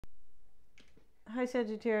Hi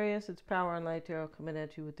Sagittarius, it's Power and Light Tarot coming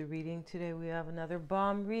at you with the reading. Today we have another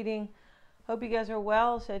bomb reading. Hope you guys are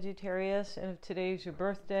well, Sagittarius, and if today's your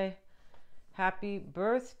birthday, happy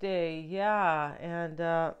birthday, yeah.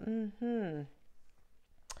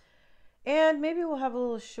 And maybe we'll have a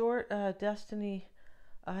little short destiny.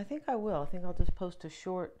 I think I will. I think I'll just post a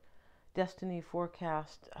short destiny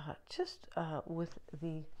forecast just with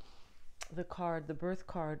the card, the birth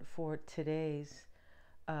card for today's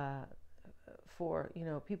for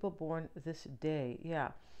people born this day. Yeah,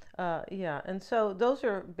 and so those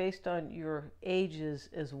are based on your ages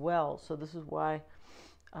as well, so this is why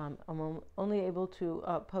I'm only able to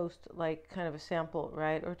post like kind of a sample,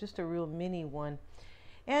 right, or just a real mini one.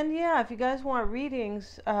 And yeah, if you guys want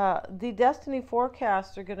readings, the destiny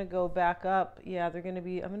forecasts are going to go back up. Yeah, they're going to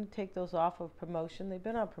be, I'm going to take those off of promotion. They've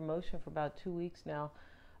been on promotion for about 2 weeks now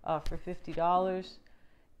for $50.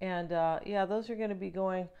 And yeah, those are going to be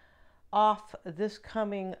going off this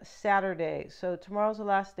coming Saturday. So tomorrow's the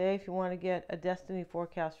last day if you want to get a destiny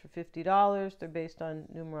forecast for $50. They're based on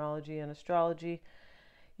numerology and astrology.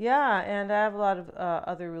 Yeah, and I have a lot of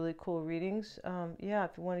other really cool readings. Yeah,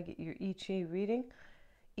 if you want to get your I Ching reading,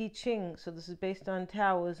 I Ching. So this is based on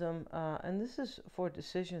Taoism, and this is for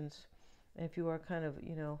decisions. If you are kind of,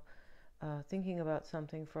 thinking about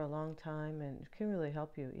something for a long time, and it can really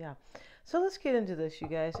help you. Yeah. So let's get into this, you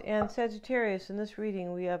guys. And Sagittarius, in this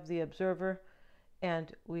reading, we have the Observer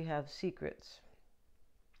and we have Secrets.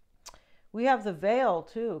 We have the Veil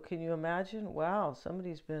too. Can you imagine? Wow,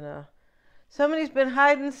 somebody's been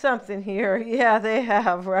hiding something here. Yeah, they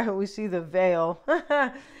have, right? We see the Veil.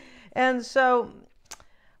 And so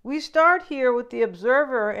we start here with the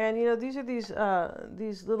Observer, and these are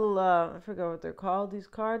these little I forget what they're called, these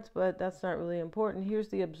cards, but that's not really important. Here's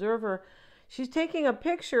the Observer. She's taking a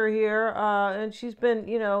picture here, and she's been,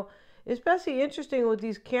 especially interesting with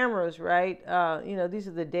these cameras, right? These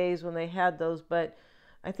are the days when they had those, but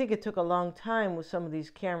I think it took a long time with some of these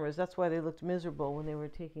cameras. That's why they looked miserable when they were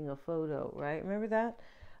taking a photo, right? Remember that?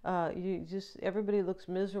 Everybody looks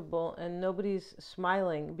miserable and nobody's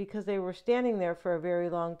smiling because they were standing there for a very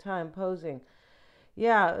long time posing.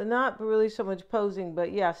 Yeah, not really so much posing,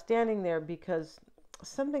 but yeah, standing there because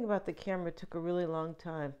something about the camera took a really long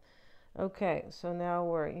time. Okay, so now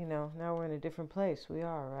we're in a different place. We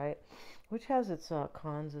are, right? Which has its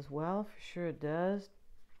cons as well, for sure it does.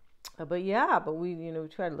 But we we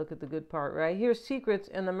try to look at the good part, right? Here's Secrets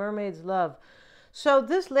and the Mermaid's Love. So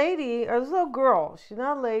this lady, or this little girl, she's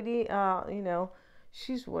not a lady,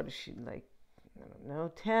 she's, what is she, like, I don't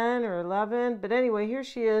know, 10 or 11. But anyway, here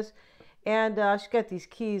she is. And she's got these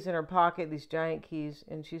keys in her pocket, these giant keys.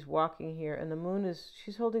 And she's walking here. And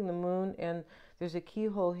she's holding the moon. And there's a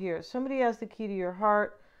keyhole here. Somebody has the key to your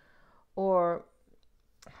heart. Or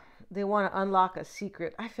they want to unlock a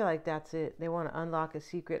secret. I feel like that's it. They want to unlock a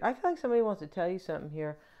secret. I feel like somebody wants to tell you something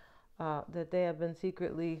here. That they have been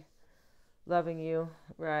secretly loving you,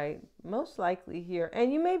 right? Most likely here.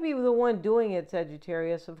 And you may be the one doing it,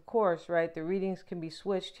 Sagittarius, of course, right? The readings can be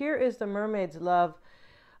switched. Here is the Mermaid's Love.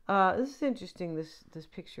 This is interesting, this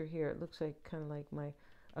picture here. It looks like kind of like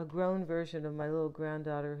a grown version of my little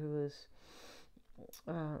granddaughter, who is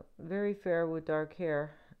very fair with dark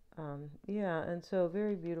hair. Yeah, and so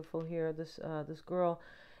very beautiful here, this girl.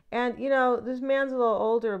 And, this man's a little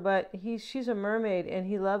older, but she's a mermaid and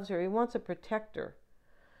he loves her. He wants to protect her.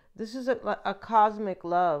 This is a cosmic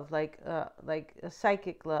love, like a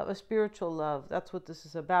psychic love, a spiritual love. That's what this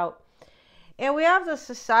is about. And we have the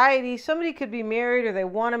Society. Somebody could be married or they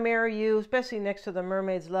want to marry you, especially next to the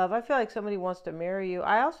Mermaid's Love. I feel like somebody wants to marry you.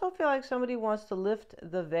 I also feel like somebody wants to lift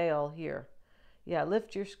the veil here. Yeah,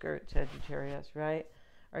 lift your skirt, Sagittarius, right?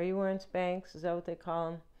 Are you wearing Spanx? Is that what they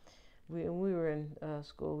call them? When we were in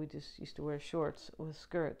school, we just used to wear shorts with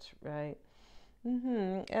skirts, right?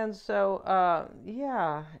 And so,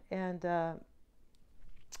 yeah, and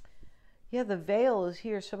yeah, the veil is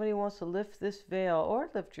here. Somebody wants to lift this veil or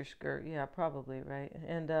lift your skirt. Yeah, probably, right?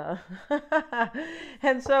 And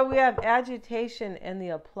and so we have Agitation and the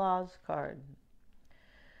Applause card.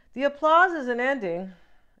 The applause is an ending.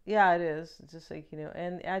 Yeah, it is. It's just like,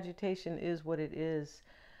 and agitation is what it is.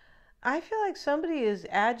 I feel like somebody is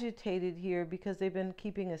agitated here because they've been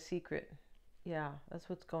keeping a secret. Yeah, that's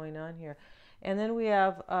what's going on here. And then we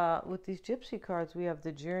have, with these gypsy cards, we have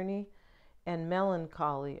the Journey and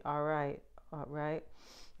Melancholy. All right, right.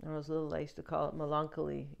 I was little, I used to call it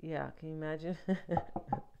melancholy. Yeah, can you imagine?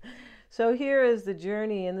 So here is the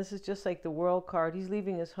Journey, and this is just like the World card. He's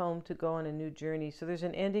leaving his home to go on a new journey. So there's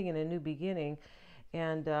an ending and a new beginning.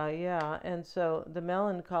 And yeah, and so the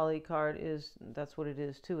Melancholy card that's what it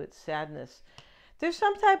is too. It's sadness. There's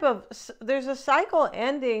some type of, there's a cycle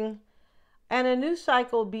ending. And a new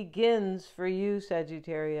cycle begins for you,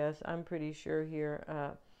 Sagittarius. I'm pretty sure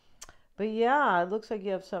here. But yeah, it looks like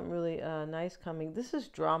you have something really nice coming. This is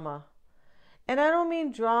drama. And I don't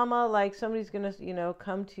mean drama like somebody's going to,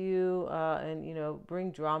 come to you and,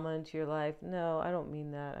 bring drama into your life. No, I don't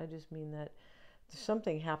mean that. I just mean that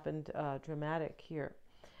something happened dramatic here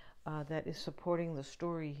that is supporting the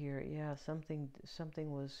story here. Yeah, something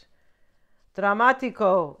was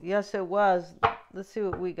dramatico. Yes, it was. Let's see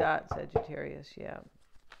what we got, Sagittarius. Yeah.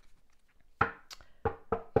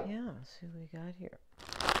 Yeah, let's see what we got here.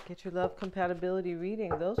 Get your love compatibility reading.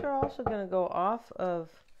 Those are also going to go off of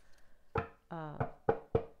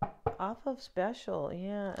special.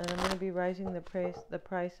 Yeah, and I'm going to be raising the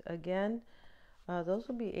price again. Those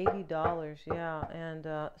will be $80. Yeah, and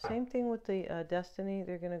same thing with the Destiny.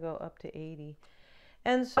 They're going to go up to $80.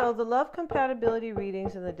 And so the love compatibility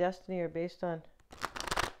readings and the Destiny are based on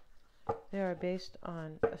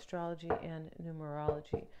astrology and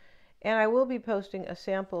numerology. And I will be posting a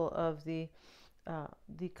sample of the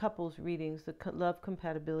couples readings, the love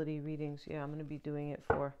compatibility readings. Yeah, I'm going to be doing it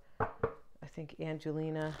for, I think,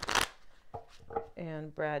 Angelina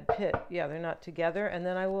and Brad Pitt. Yeah, they're not together. And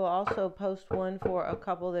then I will also post one for a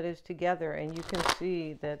couple that is together, and you can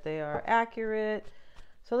see that they are accurate.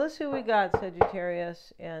 So let's see what we got,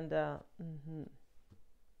 Sagittarius. And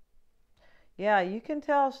yeah, you can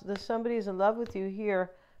tell that somebody is in love with you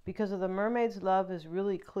here because of the mermaid's love is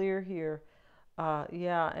really clear here.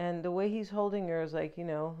 Yeah, and the way he's holding her is like,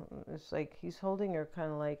 it's like he's holding her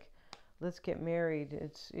kind of like, let's get married.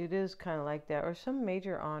 It is kind of like that, or some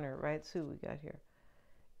major honor, right? So we got here,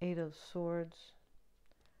 8 of Swords,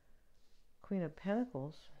 Queen of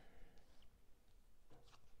Pentacles,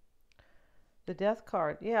 the Death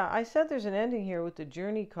card. Yeah, I said there's an ending here with the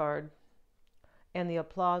Journey card and the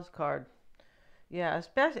Applause card. Yeah,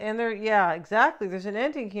 especially, and yeah, exactly. There's an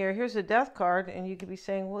ending here. Here's a Death card, and you could be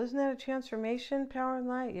saying, well, isn't that a transformation, power and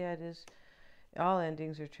light? Yeah, it is. All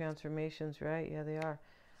endings are transformations, right? Yeah, they are,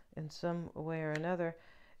 in some way or another.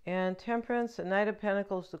 And Temperance, the Knight of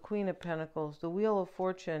Pentacles, the Queen of Pentacles, the Wheel of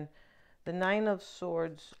Fortune, the 9 of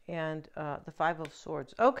Swords, and the 5 of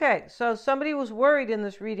Swords. Okay, so somebody was worried in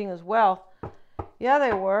this reading as well. Yeah,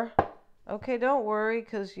 they were. Okay, don't worry,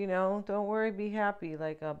 because, don't worry, be happy,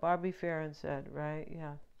 like Barbie Farron said, right?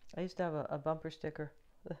 Yeah. I used to have a bumper sticker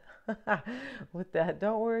with that.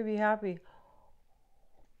 Don't worry, be happy.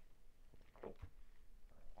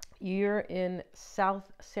 You're in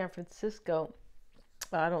South San Francisco.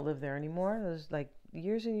 I don't live there anymore. It was like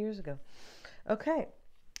years and years ago. Okay,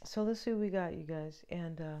 so let's see what we got, you guys.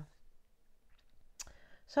 And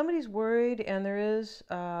somebody's worried, and there's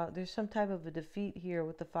some type of a defeat here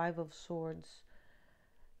with the 5 of Swords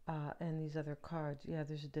and these other cards. Yeah,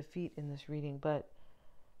 there's a defeat in this reading, but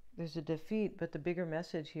there's a defeat, but the bigger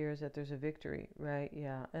message here is that there's a victory, right?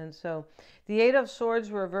 Yeah, and so the 8 of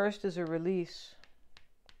Swords reversed is a release.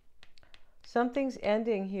 Something's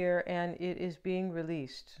ending here, and it is being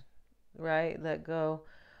released, right? Let go.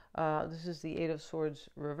 This is the 8 of Swords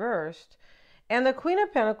reversed. And the Queen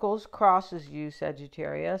of Pentacles crosses you,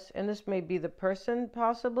 Sagittarius. And this may be the person,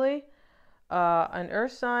 possibly. An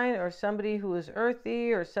earth sign, or somebody who is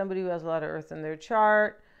earthy, or somebody who has a lot of earth in their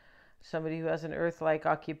chart. Somebody who has an earth-like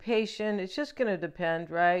occupation. It's just going to depend,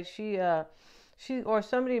 right? She or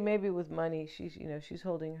somebody maybe with money. She's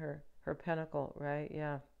holding her pentacle, right?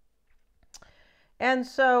 Yeah. And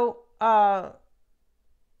so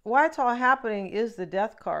why it's all happening is the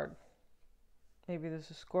Death card. Maybe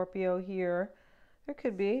there's a Scorpio here. There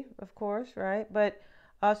could be, of course, right? But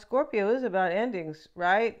Scorpio is about endings,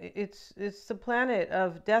 right? It's the planet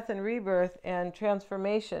of death and rebirth and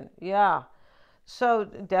transformation. Yeah. So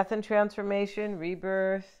death and transformation,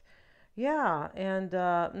 rebirth. Yeah. And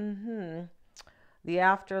the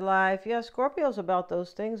afterlife. Yeah, Scorpio's about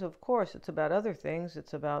those things, of course. It's about other things.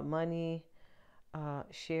 It's about money.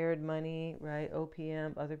 Shared money, right?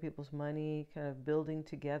 OPM, other people's money, kind of building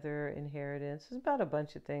together, inheritance. It's about a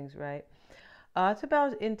bunch of things, right? It's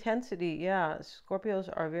about intensity. Yeah, Scorpios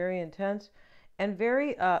are very intense and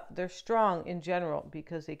very, they're strong in general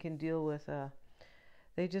because they can deal with,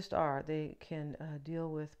 they just are. They can deal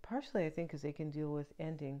with, partially I think because they can deal with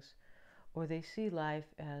endings, or they see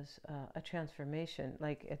life as a transformation,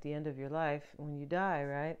 like at the end of your life when you die,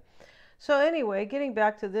 right? So anyway, getting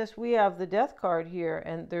back to this, we have the Death card here,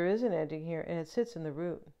 and there is an ending here, and it sits in the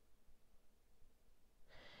root.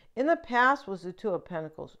 In the past was the 2 of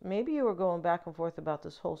Pentacles. Maybe you were going back and forth about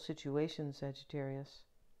this whole situation, Sagittarius.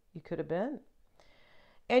 You could have been.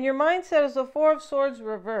 And your mindset is the 4 of Swords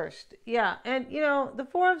reversed. Yeah, and the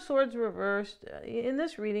 4 of Swords reversed, in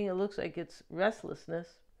this reading, it looks like it's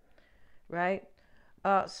restlessness, right?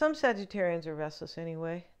 Some Sagittarians are restless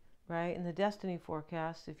anyway, right? In the destiny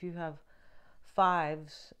forecast, if you have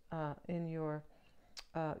fives in your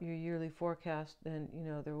yearly forecast, then you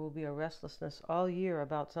know there will be a restlessness all year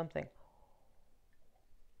about something,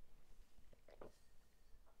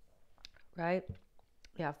 right?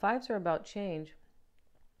 Yeah, fives are about change.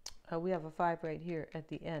 We have a five right here at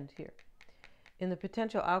the end here. In the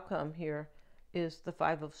potential outcome here is the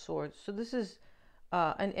Five of Swords. So this is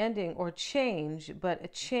an ending or change, but a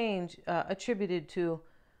change attributed to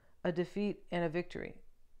a defeat and a victory.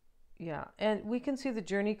 Yeah, and we can see the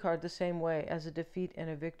Journey card the same way, as a defeat and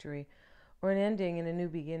a victory, or an ending and a new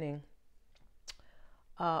beginning,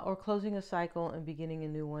 or closing a cycle and beginning a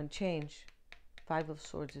new one. Change. Five of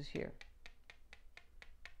Swords is here.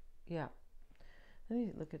 Yeah. Let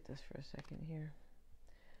me look at this for a second here.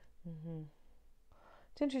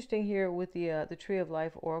 It's interesting here with the Tree of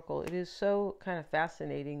Life Oracle. It is so kind of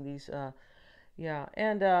fascinating, these, yeah.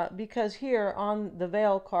 And because here on the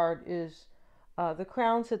Veil card is the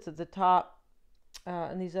Crown sits at the top,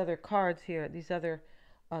 and these other cards here, these other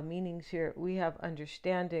meanings here, we have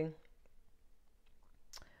understanding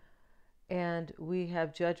and we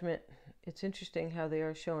have judgment. It's interesting how they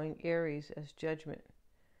are showing Aries as judgment,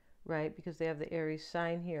 right? Because they have the Aries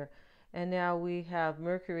sign here. And now we have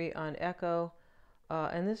Mercury on Echo.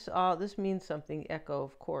 And this means something, Echo,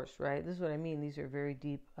 of course, right? This is what I mean. These are very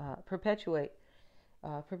deep. Perpetuate.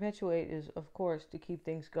 Perpetuate is, of course, to keep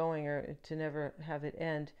things going or to never have it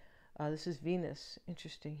end. This is Venus.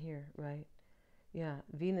 Interesting here, right? Yeah,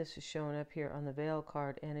 Venus is showing up here on the Veil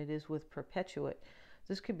card, and it is with perpetuate.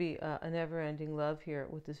 This could be a never-ending love here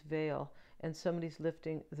with this veil, and somebody's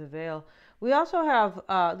lifting the veil. We also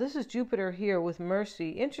have, this is Jupiter here with mercy.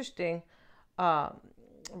 Interesting,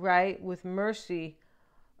 right, with mercy.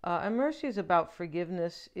 And mercy is about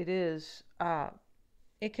forgiveness. It is,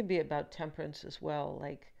 it can be about temperance as well,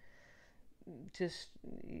 like just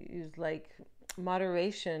is like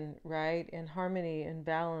moderation, right, and harmony and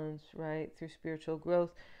balance, right, through spiritual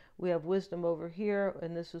growth. We have wisdom over here,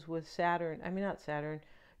 and this is with Saturn. I mean, not Saturn,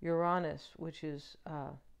 Uranus, which is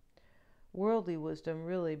worldly wisdom,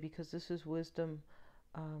 really, because this is wisdom.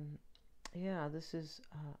 Yeah, this is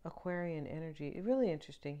Aquarian energy. Really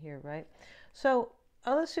interesting here, right? So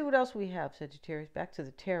let's see what else we have, Sagittarius. Back to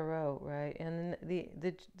the tarot, right? And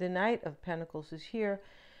the Knight of Pentacles is here,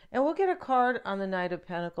 and we'll get a card on the Knight of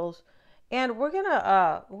Pentacles, and we're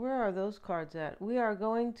gonna where are those cards at? We are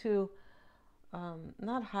going to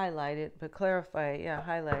not highlight it, but clarify it. Yeah,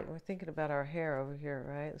 highlight. We're thinking about our hair over here,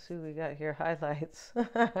 right? Let's see what we got here. Highlights.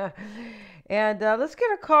 And let's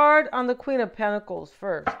get a card on the Queen of Pentacles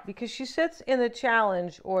first, because she sits in the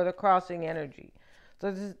challenge or the crossing energy.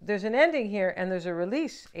 So there's an ending here, and there's a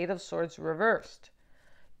release. Eight of Swords reversed.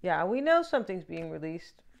 Yeah, we know something's being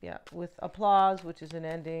released. Yeah, with applause, which is an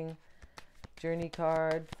ending. Journey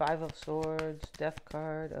card, Five of Swords, Death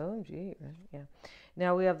card. OMG. Yeah.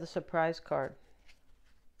 Now we have the surprise card.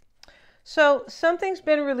 So something's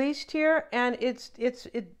been released here, and it's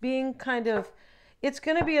being kind of, it's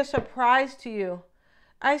going to be a surprise to you.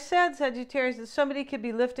 I said, Sagittarius, that somebody could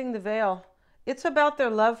be lifting the veil. It's about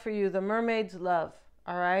their love for you, the mermaid's love.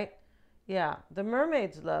 All right? Yeah, the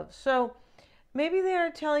mermaid's love. So maybe they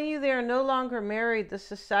are telling you they are no longer married. The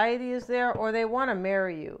society is there, or they want to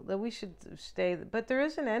marry you. That we should stay. But there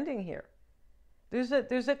is an ending here. There's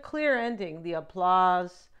a clear ending. The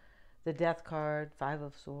applause, the Death card, Five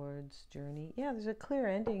of Swords, Journey. Yeah, there's a clear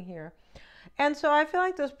ending here. And so I feel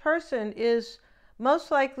like this person is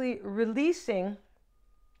most likely releasing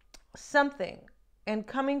something and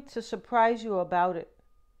coming to surprise you about it.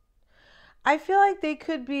 I feel like they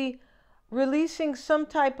could be releasing some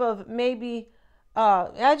type of maybe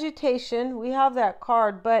agitation. We have that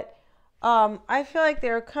card, but I feel like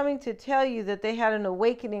they're coming to tell you that they had an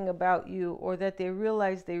awakening about you, or that they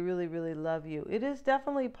realized they really, really love you. It is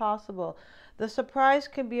definitely possible. The surprise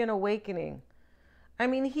can be an awakening. I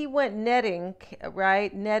mean, he went netting,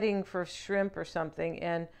 right? Netting for shrimp or something.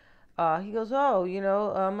 And he goes, oh, you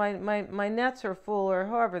know, my nets are full, or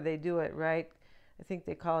however they do it, right? I think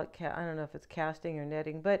they call it, I don't know if it's casting or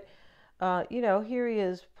netting. But, you know, here he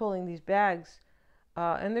is pulling these bags.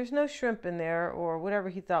 And there's no shrimp in there, or whatever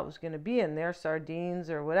he thought was going to be in there, sardines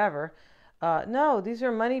or whatever. No, these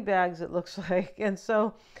are money bags, it looks like. And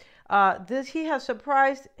so he has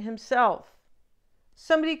surprised himself.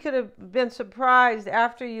 Somebody could have been surprised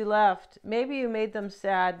after you left. Maybe you made them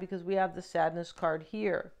sad, because we have the sadness card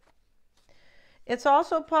here. It's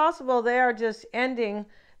also possible they are just ending,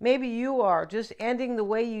 maybe you are just ending the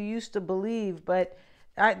way you used to believe, but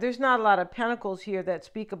there's not a lot of pentacles here that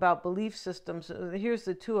speak about belief systems. Here's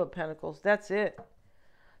the Two of Pentacles. That's it.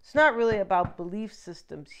 It's not really about belief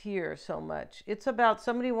systems here so much. It's about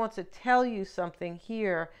somebody wants to tell you something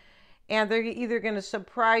here, and they're either going to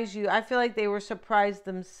surprise you. I feel like they were surprised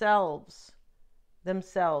themselves.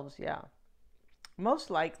 Yeah. Most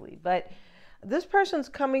likely. But this person's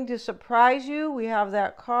coming to surprise you. We have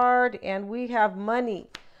that card, and we have money.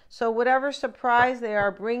 So whatever surprise they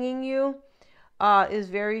are bringing you is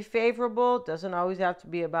very favorable. It doesn't always have to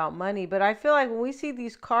be about money. But I feel like when we see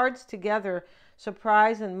these cards together,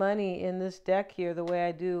 surprise and money in this deck here, the way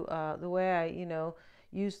I do, the way I,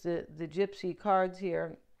 use the gypsy cards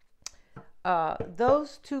here,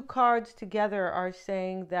 those two cards together are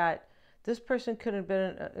saying that this person could have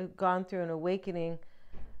been gone through an awakening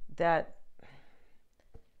that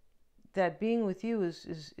being with you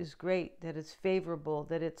is great, that it's favorable,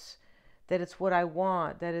 that it's what I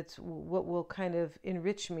want, that it's what will kind of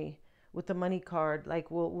enrich me with the money card, like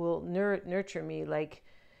will nurture me, like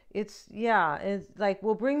it's like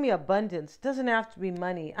will bring me abundance. It doesn't have to be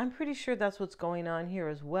money. I'm pretty sure that's what's going on here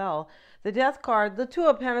as well. The Death card, the Two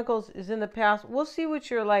of Pentacles is in the past. We'll see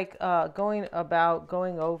what you're like going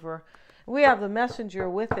over. We have the Messenger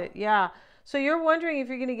with it. Yeah. So you're wondering if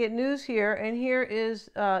you're going to get news here. And here is,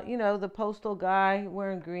 the postal guy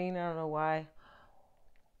wearing green. I don't know why.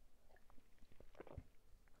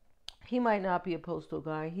 He might not be a postal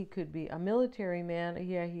guy. He could be a military man.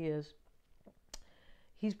 Yeah, he is.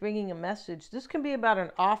 He's bringing a message. This can be about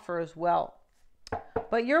an offer as well.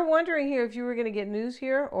 But you're wondering here if you were going to get news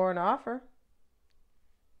here or an offer.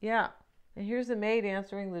 Yeah. And here's the maid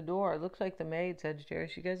answering the door. It looks like the maid,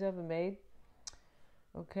 Sagittarius. You guys have a maid?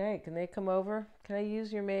 Okay. Can they come over? Can I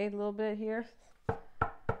use your maid a little bit here?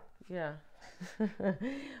 Yeah.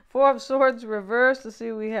 Four of Swords reversed. Let's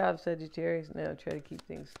see what we have, Sagittarius. Now try to keep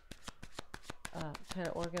things kind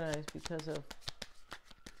of organized because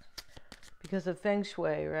of Feng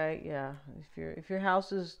Shui, right? Yeah. If your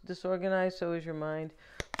house is disorganized, so is your mind.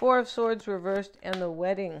 Four of Swords reversed and the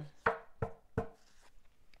wedding.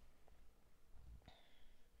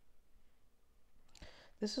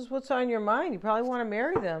 This is what's on your mind. You probably want to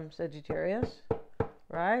marry them, Sagittarius,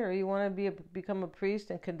 right? Or you want to become a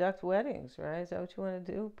priest and conduct weddings, right? Is that what you want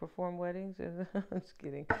to do? Perform weddings? I'm just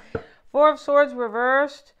kidding. Four of Swords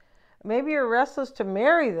reversed. Maybe you're restless to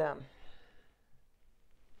marry them.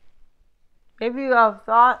 Maybe you have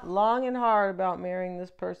thought long and hard about marrying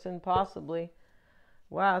this person, possibly.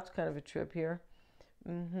 Wow, it's kind of a trip here.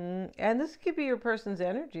 And this could be your person's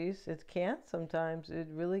energies. It can sometimes. It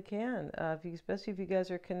really can. Especially if you guys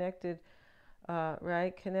are connected,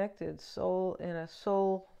 right? Connected, soul in a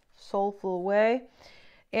soulful way.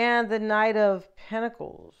 And the Knight of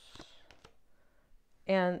Pentacles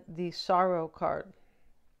and the Sorrow card.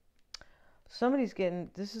 Somebody's getting,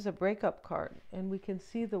 this is a breakup card, and we can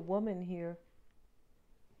see the woman here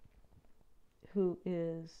who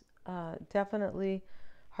is definitely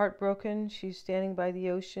heartbroken. She's standing by the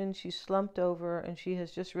ocean. She's slumped over, and she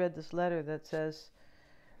has just read this letter that says,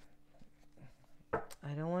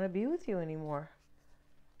 I don't want to be with you anymore.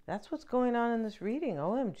 That's what's going on in this reading.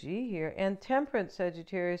 OMG here. And Temperance,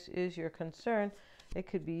 Sagittarius, is your concern. It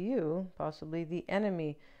could be you, possibly the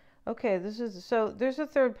enemy. Okay, so there's a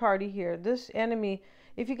third party here. This enemy,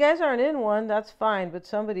 if you guys aren't in one, that's fine, but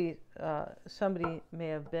somebody may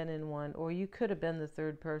have been in one, or you could have been the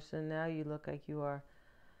third person. Now you look like you are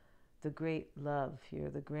the great love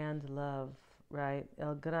here, the grand love, right?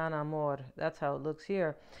 El gran amor. That's how it looks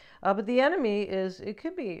here. But the enemy it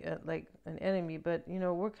could be like an enemy, but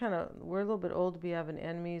we're a little bit old to be having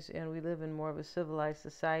enemies, and we live in more of a civilized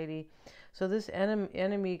society. So this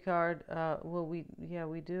enemy card, we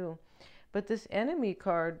do. But this enemy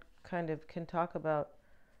card kind of can talk about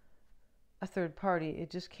a third party. It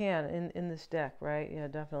just can in this deck, right? Yeah,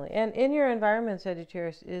 definitely. And in your environment,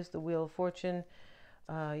 Sagittarius, is the Wheel of Fortune.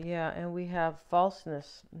 And we have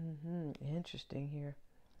falseness. Interesting here.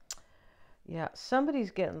 Yeah,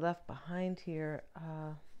 somebody's getting left behind here.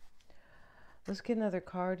 Let's get another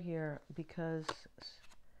card here, because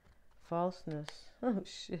falseness. Oh,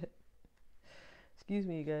 shit. Excuse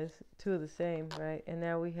me, you guys. Two of the same, right? And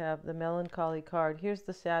now we have the melancholy card. Here's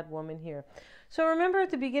the sad woman here. So remember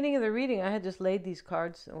at the beginning of the reading, I had just laid these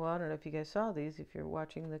cards. Well, I don't know if you guys saw these, if you're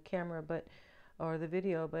watching the camera, or the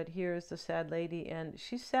video, but here's the sad lady, and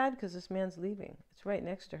she's sad because this man's leaving. It's right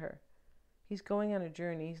next to her. He's going on a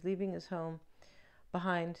journey. He's leaving his home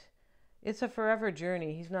behind. It's a forever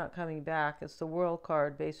journey. He's not coming back. It's the World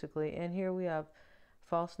card, basically. And here we have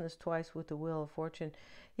falseness twice with the Wheel of Fortune.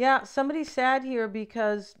 Yeah, somebody's sad here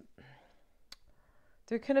because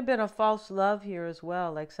there could have been a false love here as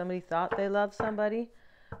well. Like somebody thought they loved somebody.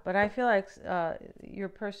 But I feel like your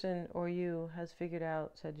person or you has figured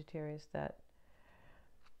out, Sagittarius, that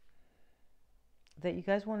that you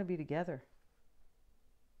guys want to be together.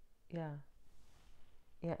 Yeah.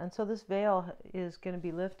 Yeah. And so this veil is going to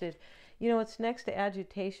be lifted. You know, it's next to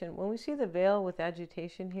agitation. When we see the veil with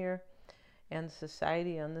agitation here and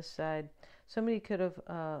society on this side, somebody could have,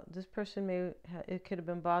 this person it could have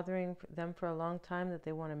been bothering them for a long time that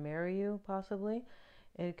they want to marry you, possibly.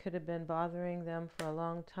 It could have been bothering them for a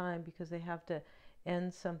long time because they have to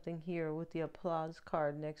end something here with the applause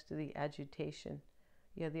card next to the agitation.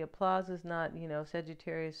 Yeah, the applause is not, you know,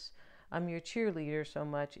 Sagittarius, I'm your cheerleader so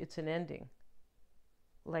much. It's an ending,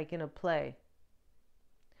 like in a play.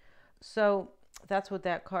 So that's what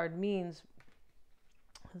that card means.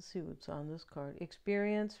 Let's see what's on this card.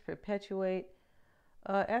 Experience, perpetuate.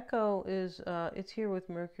 Echo is, it's here with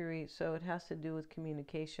Mercury, so it has to do with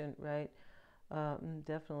communication, right?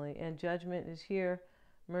 Definitely. And judgment is here.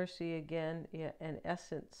 Mercy again. Yeah, and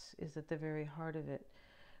essence is at the very heart of it.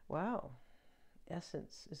 Wow.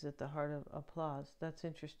 Essence is at the heart of applause. That's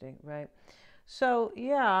interesting, right? So,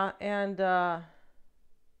 yeah, and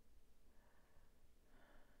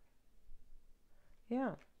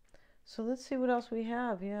yeah. So let's see what else we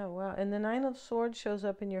have. Yeah, wow. And the Nine of Swords shows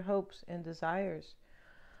up in your hopes and desires.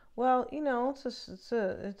 Well, you know, it's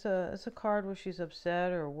a card where she's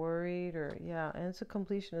upset or worried, or yeah, and it's a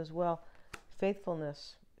completion as well.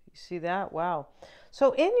 Faithfulness. You see that? Wow.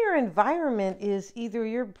 So in your environment is either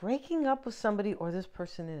you're breaking up with somebody or this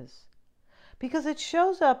person is. Because it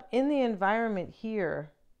shows up in the environment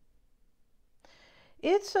here.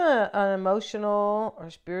 It's an emotional or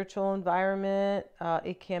spiritual environment.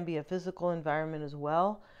 It can be a physical environment as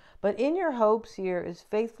well. But in your hopes here is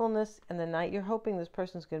faithfulness, and the Knight. You're hoping this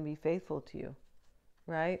person's going to be faithful to you,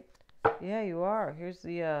 right? Yeah, you are. Here's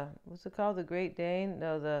the, what's it called? The Great Dane?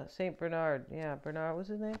 No, the Saint Bernard. Yeah, Bernard was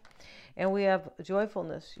his name. And we have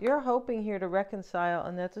joyfulness. You're hoping here to reconcile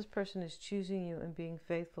and that this person is choosing you and being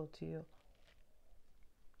faithful to you.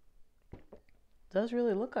 Does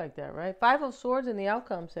really look like that, right? Five of Swords in the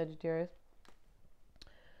outcome, Sagittarius.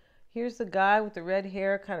 Here's the guy with the red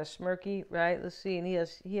hair, kind of smirky, right? Let's see. And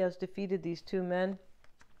he has defeated these two men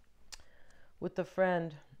with the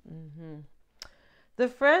friend. The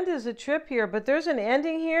friend is a trip here, but there's an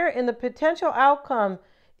ending here, and the potential outcome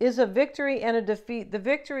is a victory and a defeat. The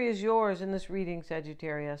victory is yours in this reading,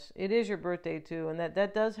 Sagittarius. It is your birthday too, and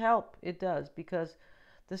that does help. It does, because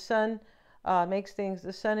the sun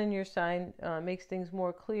the sun in your sign makes things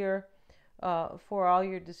more clear for all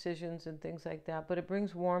your decisions and things like that. But it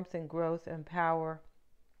brings warmth and growth and power.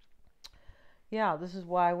 Yeah, this is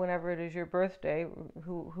why whenever it is your birthday,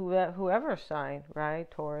 whoever sign, right?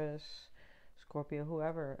 Taurus, Scorpio,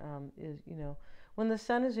 whoever is, you know, when the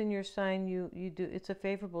sun is in your sign, you do, it's a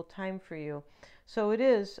favorable time for you. So it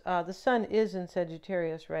is, the sun is in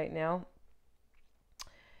Sagittarius right now.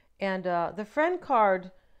 And the friend card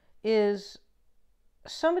is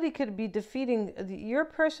somebody could be defeating, your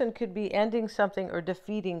person could be ending something or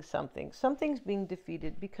defeating something. Something's being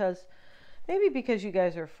defeated because, maybe because you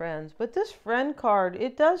guys are friends. But this friend card,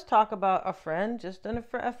 it does talk about a friend, just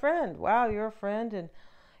a friend. Wow, you're a friend. And,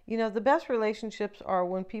 you know, the best relationships are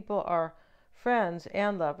when people are friends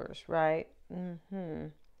and lovers, right?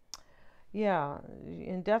 Yeah,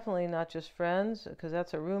 and definitely not just friends, because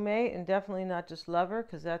that's a roommate, and definitely not just lover,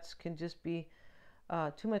 because that can just be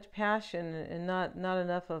too much passion and not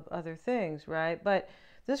enough of other things, right? But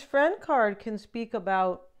this friend card can speak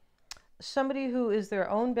about somebody who is their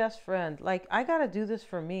own best friend. Like, I got to do this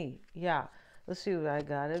for me. Yeah, let's see what I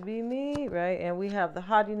got to be me, right? And we have the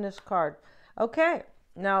haughtiness card. Okay,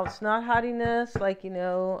 now it's not haughtiness like, you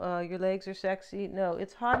know, your legs are sexy. No,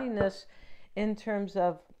 it's haughtiness in terms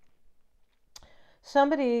of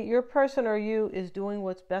somebody, your person or you, is doing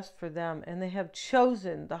what's best for them, and they have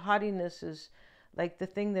chosen. The haughtiness is like the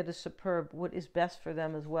thing that is superb, what is best for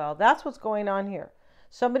them as well. That's what's going on here.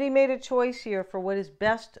 Somebody made a choice here for what is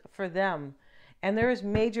best for them. And there is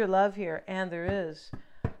major love here. And there's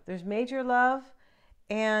major love.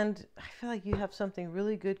 And I feel like you have something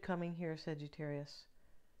really good coming here, Sagittarius.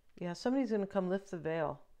 Yeah, somebody's going to come lift the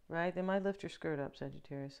veil, right? They might lift your skirt up,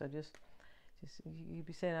 Sagittarius. So just you'd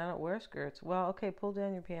be saying, I don't wear skirts. Well, okay, pull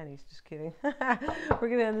down your panties. Just kidding. We're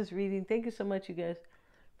going to end this reading. Thank you so much, you guys,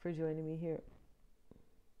 for joining me here.